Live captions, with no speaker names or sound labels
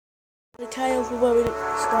The tale from where we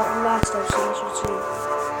started last episode, so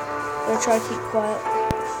I'm going to try to keep quiet.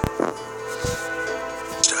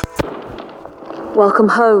 Welcome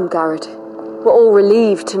home, Garrett. We're all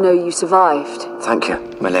relieved to know you survived. Thank you,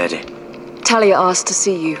 my lady. Talia asked to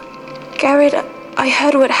see you. Garrett, I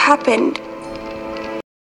heard what happened.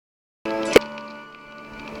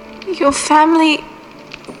 Your family...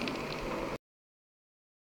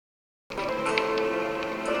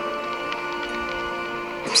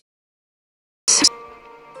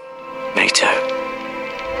 Me too.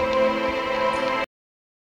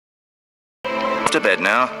 To bed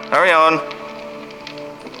now. Hurry on.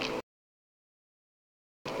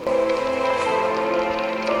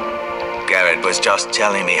 Garrett was just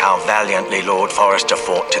telling me how valiantly Lord Forrester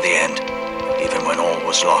fought to the end, even when all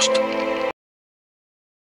was lost.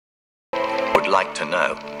 Would like to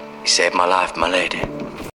know. He saved my life, my lady.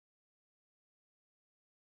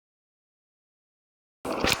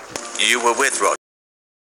 You were with Roderick.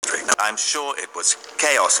 I'm sure it was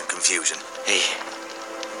chaos and confusion. He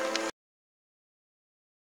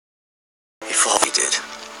fought. He did.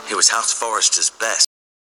 He was House Forrester's best.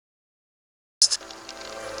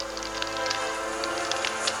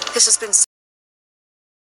 This has been so,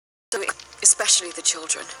 especially the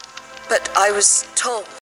children. But I was told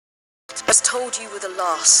you were the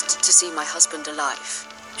last to see my husband alive.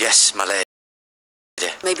 Yes, my lady.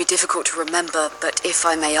 It may be difficult to remember, but if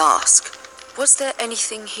I may ask, was there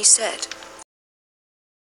anything he said?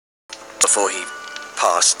 Before he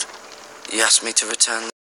passed, he asked me to return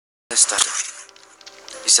the statue.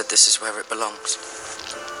 He said this is where it belongs.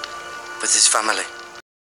 With his family.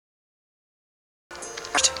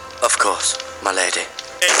 Of course, my lady.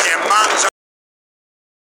 It demands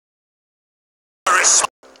a response.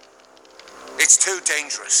 It's too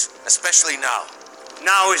dangerous, especially now.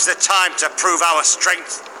 Now is the time to prove our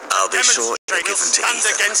strength. I'll be sure to We'll give them to stand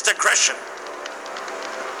Ethan. against aggression.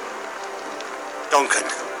 Duncan,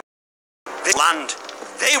 this land,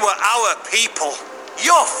 they were our people,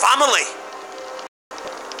 your family.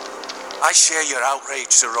 I share your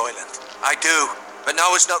outrage, Sir Royland. I do, but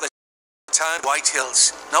now is not the time. White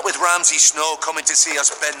Hills, not with Ramsay Snow coming to see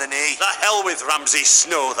us bend the knee. The hell with Ramsay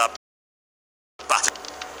Snow, the bastard.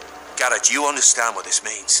 Garrett, you understand what this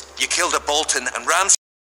means. You killed a Bolton and Ramsay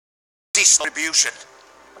Snow retribution.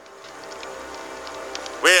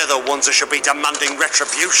 We're the ones that should be demanding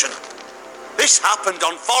retribution. This happened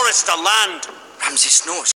on Forrester land. Ramsay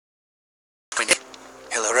Snow.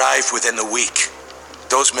 He'll arrive within the week.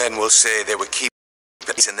 Those men will say they would keep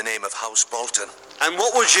it in the name of House Bolton. And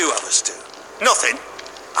what would you have us do? Nothing.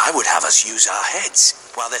 I would have us use our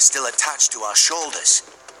heads while they're still attached to our shoulders.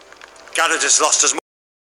 Garrett has lost as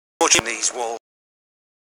much in these walls.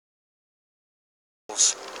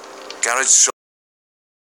 Garrett's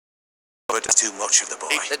too much of the boy.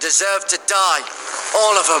 They deserve to die.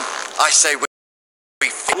 All of them. I say we...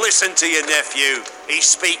 Listen to your nephew. He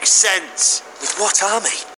speaks sense. With what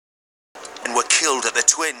army? And were killed at the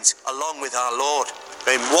Twins, along with our lord.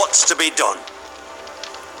 Then what's to be done?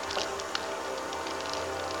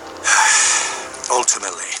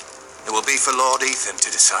 Ultimately, it will be for Lord Ethan to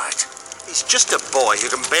decide. He's just a boy who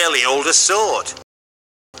can barely hold a sword.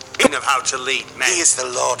 He knows how to lead men. He is the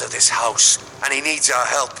lord of this house, and he needs our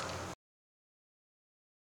help.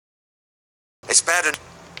 It's better,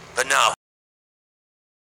 but now.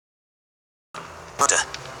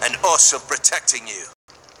 And us of protecting you.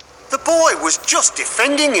 The boy was just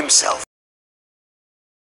defending himself.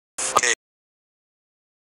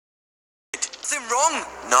 Nothing wrong.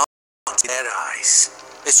 Not in their eyes.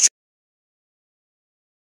 It's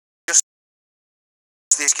just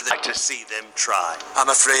this like to see them try. I'm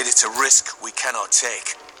afraid it's a risk we cannot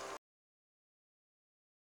take.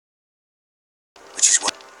 Which is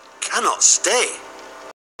what cannot stay.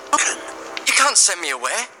 You can't send me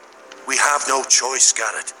away. We have no choice,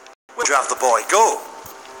 Garrett. Where'd you have the boy go?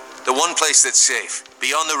 The one place that's safe,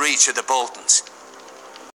 beyond the reach of the Boltons.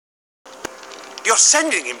 You're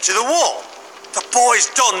sending him to the wall? The boy's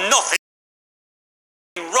done nothing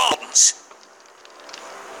wrong.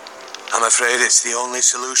 I'm afraid it's the only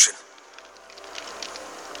solution.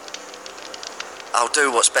 I'll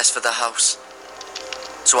do what's best for the house.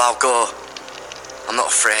 So I'll go. I'm not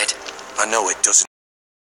afraid. I know it doesn't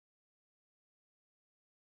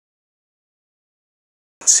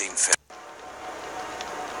seem fair.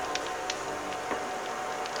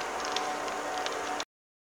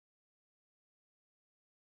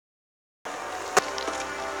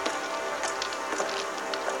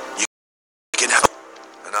 You can help,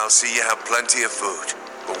 and I'll see you have plenty of food,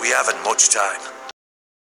 but we haven't much time.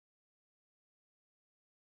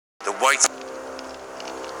 The White...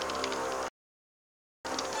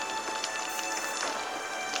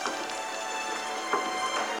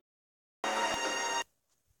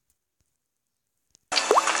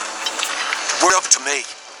 Put up to me.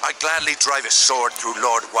 I'd gladly drive a sword through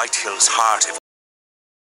Lord Whitehill's heart if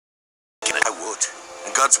I would.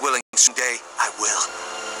 And God's willing, someday I will.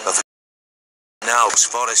 But now it's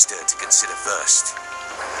Forrester to consider first.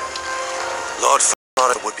 Lord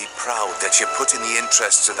Forrester would be proud that you're putting the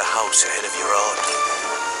interests of the house ahead of your own.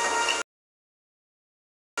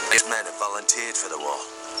 These men have volunteered for the war.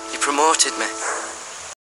 You promoted me.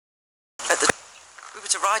 We were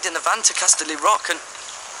to ride in the van to Casterly Rock, and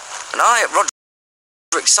I at Roderick's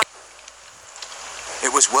side.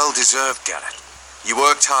 It was well deserved, Garrett. You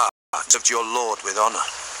worked hard, served your lord with honor.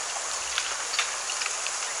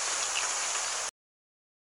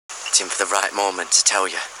 Waiting for the right moment to tell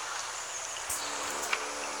you.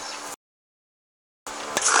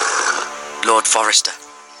 Lord Forrester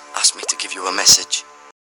asked me to give you a message.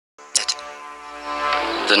 He said,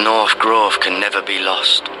 the North Grove can never be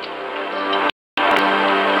lost.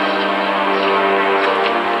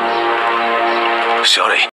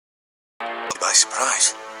 Sorry. By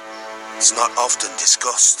surprise. It's not often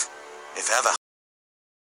discussed, if ever.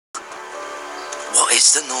 What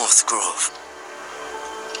is the North Grove?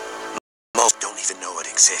 Most don't even know it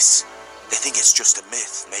exists. They think it's just a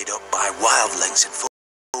myth made up by wildlings and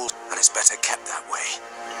fools, and it's better kept that way.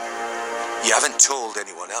 You haven't told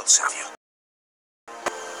anyone else, have you?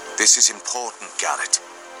 This is important, Garrett.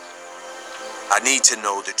 I need to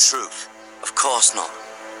know the truth. Of course not.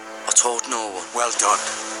 I told no one. Well done.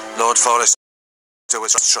 Lord Forrester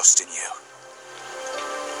was trusting you.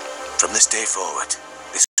 From this day forward,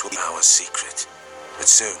 this will be our secret. But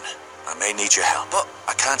soon, I may need your help. But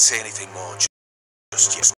I can't say anything more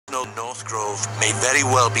just yet. No, North Grove may very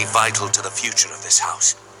well be vital to the future of this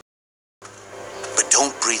house. But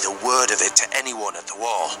don't breathe a word of it to anyone at the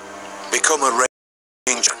wall. Become a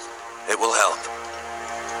ranger. It will help.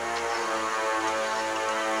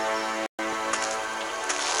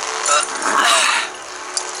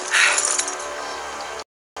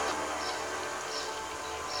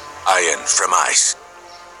 Iron from ice.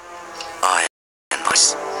 Iron and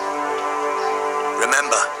ice.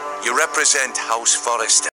 Remember, you represent House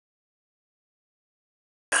Forrester.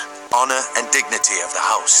 Honor and dignity of the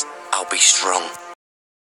house. I'll be strong.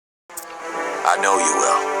 I know you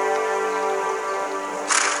will.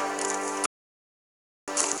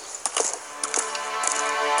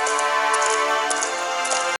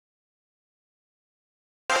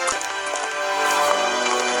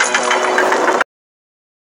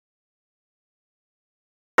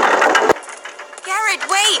 Garrett,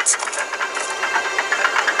 wait!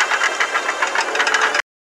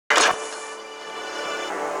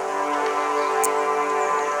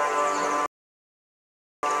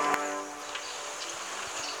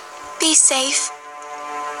 Be safe.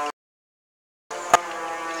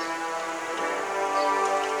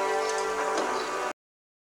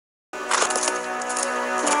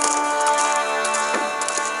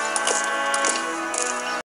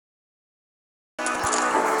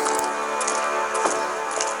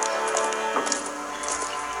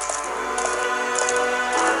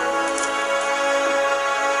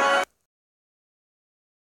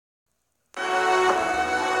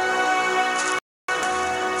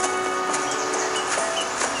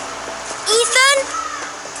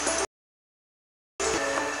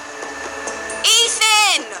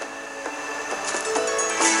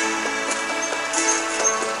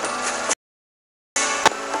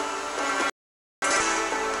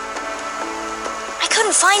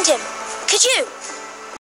 Find him. Could you?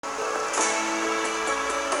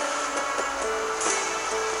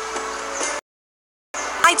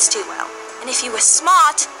 Hides too well, and if he were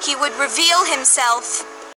smart, he would reveal himself.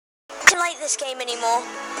 I don't like this game anymore.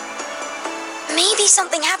 Maybe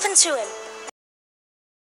something happened to him.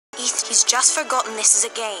 He's just forgotten this is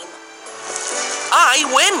a game. I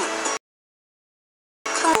win!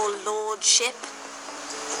 Your lordship.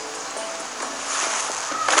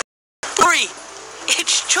 Hurry!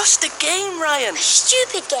 It's just a game, Ryan. A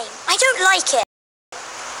stupid game. I don't like it.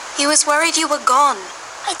 He was worried you were gone.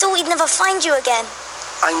 I thought we'd never find you again.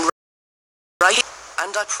 I'm right,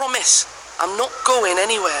 and I promise I'm not going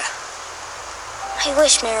anywhere. I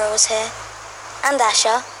wish Mira was here. And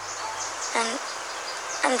Asher.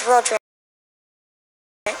 And Roderick.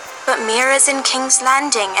 But Mira's in King's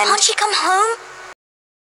Landing and... Can't she come home?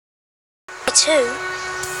 Me too.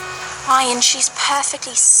 Ryan, she's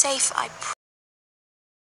perfectly safe, I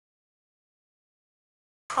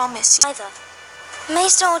promise you. Either.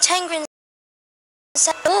 Maester or Tengrin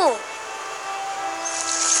said, oh.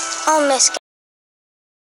 I'll miss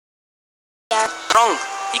Garrett. Wrong.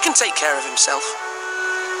 He can take care of himself.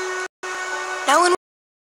 No one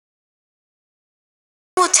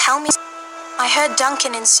will tell me. I heard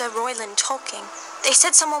Duncan and Sir Royland talking. They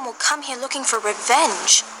said someone will come here looking for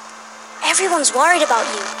revenge. Everyone's worried about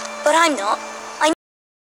you, but I'm not. I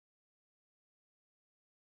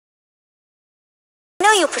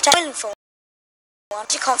know you're protecting for one.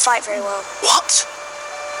 You can't fight very well. What?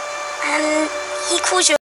 And he calls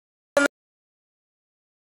you a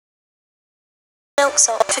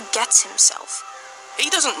milksop. Forgets himself.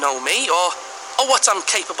 He doesn't know me or what I'm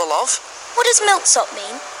capable of. What does milksop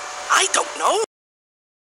mean? I don't know.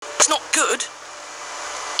 It's not good.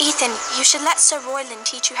 Ethan, you should let Sir Royland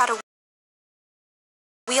teach you how to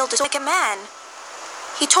wield a like a man.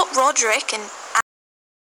 He taught Roderick and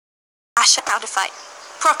Asher how to fight.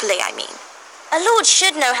 Properly, I mean. A lord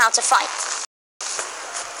should know how to fight.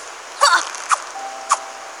 Ha!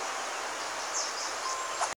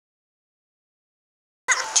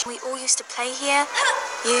 We all used to play here.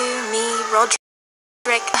 You, me,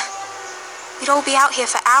 Roderick. We'd all be out here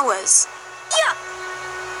for hours. Yeah.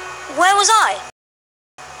 Where was I?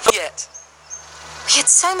 Yet. We had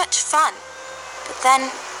so much fun. But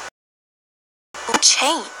then, it all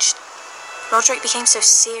changed. Roderick became so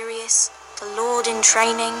serious, the lord in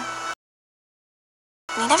training.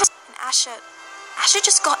 And he never... And Asher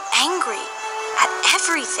just got angry at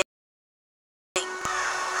everything.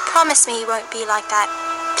 Promise me you won't be like that,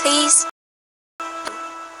 please?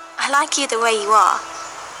 I like you the way you are.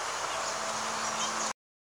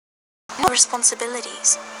 No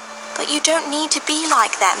responsibilities. But you don't need to be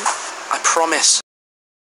like them. I promise.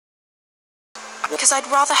 Because I'd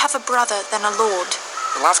rather have a brother than a lord.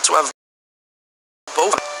 We'll have to have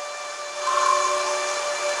both.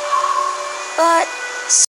 But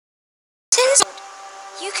since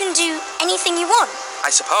you can do anything you want, I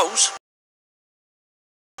suppose.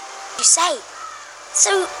 you say.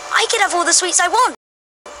 So I could have all the sweets I want.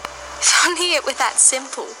 If only it were that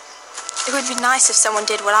simple. It would be nice if someone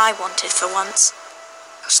did what I wanted for once.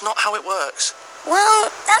 That's not how it works. Well,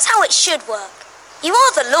 that's how it should work. You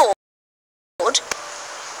are the Lord.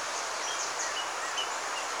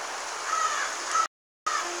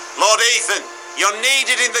 Lord Ethan, you're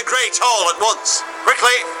needed in the Great Hall at once.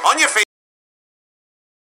 Quickly, on your feet.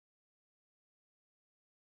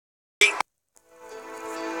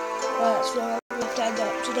 That's what we've done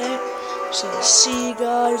up today. So see you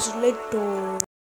guys later.